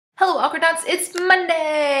Hello Awkwardnuts, it's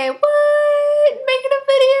Monday! What? Making a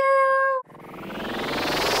video!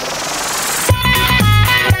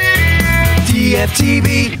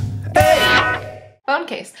 DFTV, hey! Phone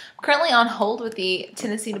case. I'm currently on hold with the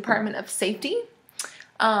Tennessee Department of Safety.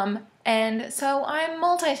 And so I'm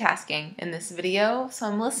multitasking in this video. So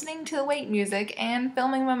I'm listening to the wait music and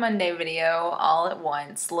filming my Monday video all at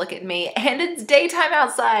once. Look at me. And it's daytime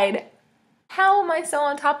outside. How am I so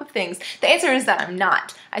on top of things? The answer is that I'm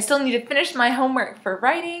not. I still need to finish my homework for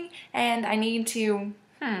writing, and I need to,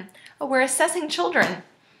 we're assessing children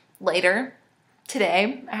later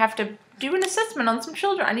today. I have to do an assessment on some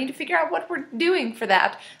children. I need to figure out what we're doing for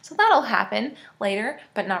that. So that'll happen later,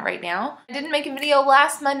 but not right now. I didn't make a video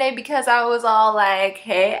last Monday because I was all like,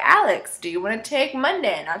 hey Alex, do you want to take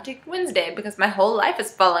Monday and I'll take Wednesday because my whole life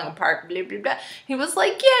is falling apart, blah, blah, blah. He was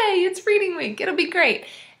like, yay, it's reading week, it'll be great.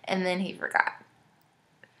 And then he forgot.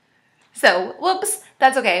 So, whoops,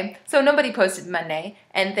 that's okay. So nobody posted Monday.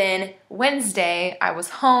 And then Wednesday, I was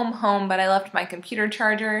home, but I left my computer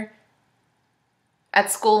charger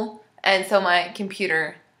at school. And so my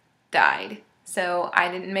computer died. So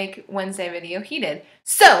I didn't make Wednesday video, he did.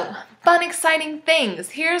 So, fun, exciting things.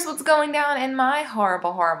 Here's what's going down in my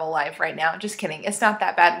horrible, horrible life right now. Just kidding, it's not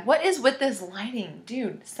that bad. What is with this lighting?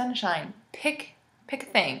 Dude, sunshine, pick a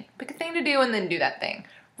thing. Pick a thing to do and then do that thing.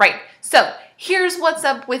 Right, so here's what's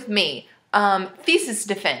up with me. Thesis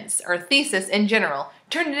defense, or thesis in general,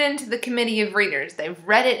 turned it into the committee of readers. They've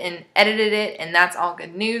read it and edited it, and that's all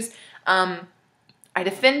good news. I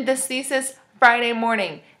defend this thesis Friday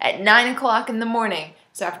morning at 9 o'clock in the morning.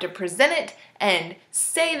 So I have to present it and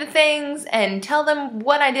say the things and tell them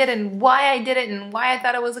what I did and why I did it and why I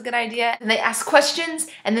thought it was a good idea. And they ask questions,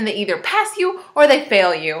 and then they either pass you or they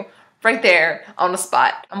fail you. Right there on the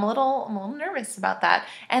spot. I'm a little nervous about that.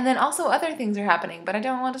 And then also other things are happening, but I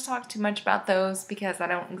don't want to talk too much about those because I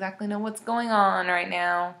don't exactly know what's going on right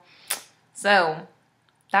now. So,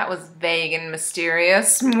 that was vague and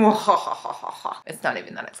mysterious. It's not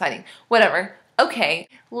even that exciting. Whatever. Okay,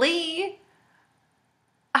 Lee,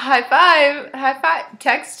 high five,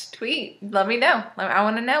 text, tweet, let me know. I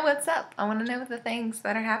want to know what's up. I want to know the things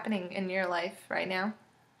that are happening in your life right now.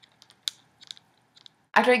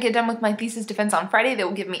 After I get done with my thesis defense on Friday, they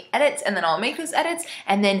will give me edits, and then I'll make those edits,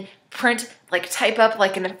 and then type up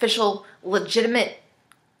like an official, legitimate,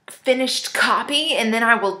 finished copy, and then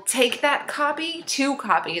I will take that copy, 2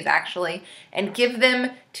 copies actually, and give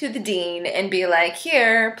them to the dean and be like,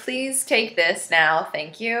 here, please take this now,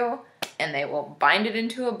 thank you. And they will bind it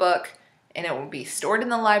into a book, and it will be stored in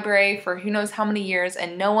the library for who knows how many years,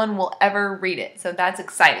 and no one will ever read it. So that's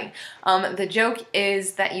exciting. The joke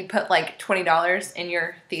is that you put like $20 in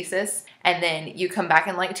your thesis, and then you come back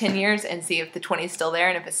in like 10 years and see if the 20 is still there,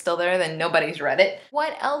 and if it's still there, then nobody's read it.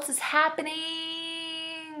 What else is happening?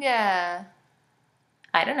 I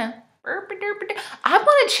don't know. I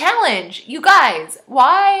want a challenge. You guys,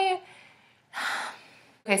 why?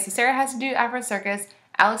 Okay, so Sarah has to do Afro Circus,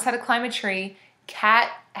 Alex had to climb a tree, Kat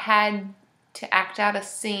had to act out a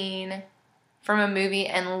scene from a movie,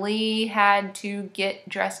 and Lee had to get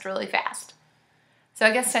dressed really fast. So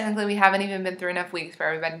I guess technically we haven't even been through enough weeks for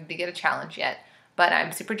everybody to get a challenge yet. But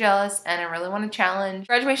I'm super jealous and I really want a challenge.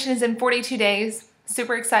 Graduation is in 42 days.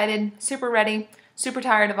 Super excited, super ready, super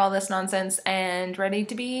tired of all this nonsense, and ready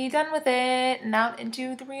to be done with it and out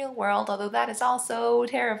into the real world, although that is also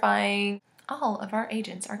terrifying. All of our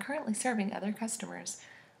agents are currently serving other customers.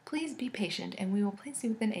 Please be patient, and we will place you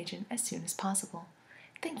with an agent as soon as possible.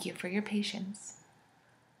 Thank you for your patience.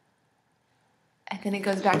 And then it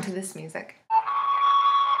goes back to this music.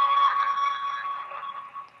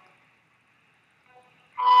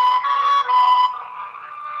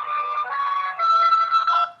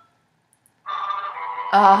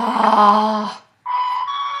 Oh,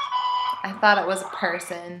 I thought it was a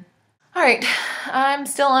person. All right, I'm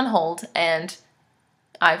still on hold, and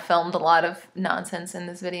I filmed a lot of nonsense in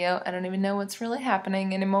this video. I don't even know what's really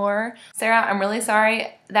happening anymore. Sarah, I'm really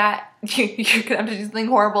sorry that you're gonna have to do something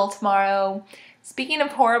horrible tomorrow. Speaking of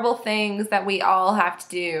horrible things that we all have to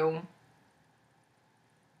do.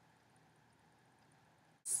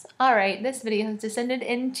 All right, this video has descended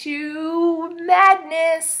into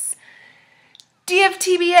madness.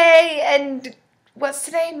 DFTBA, and what's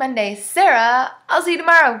today? Monday. Sarah, I'll see you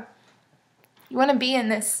tomorrow. You wanna be in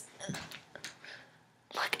this?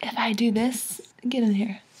 Look, if I do this, get in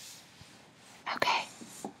here. Okay,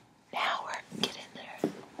 now get in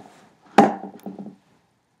there.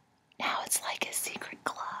 Now it's like a secret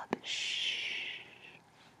club. Shh.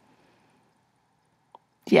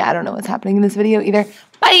 Yeah, I don't know what's happening in this video either.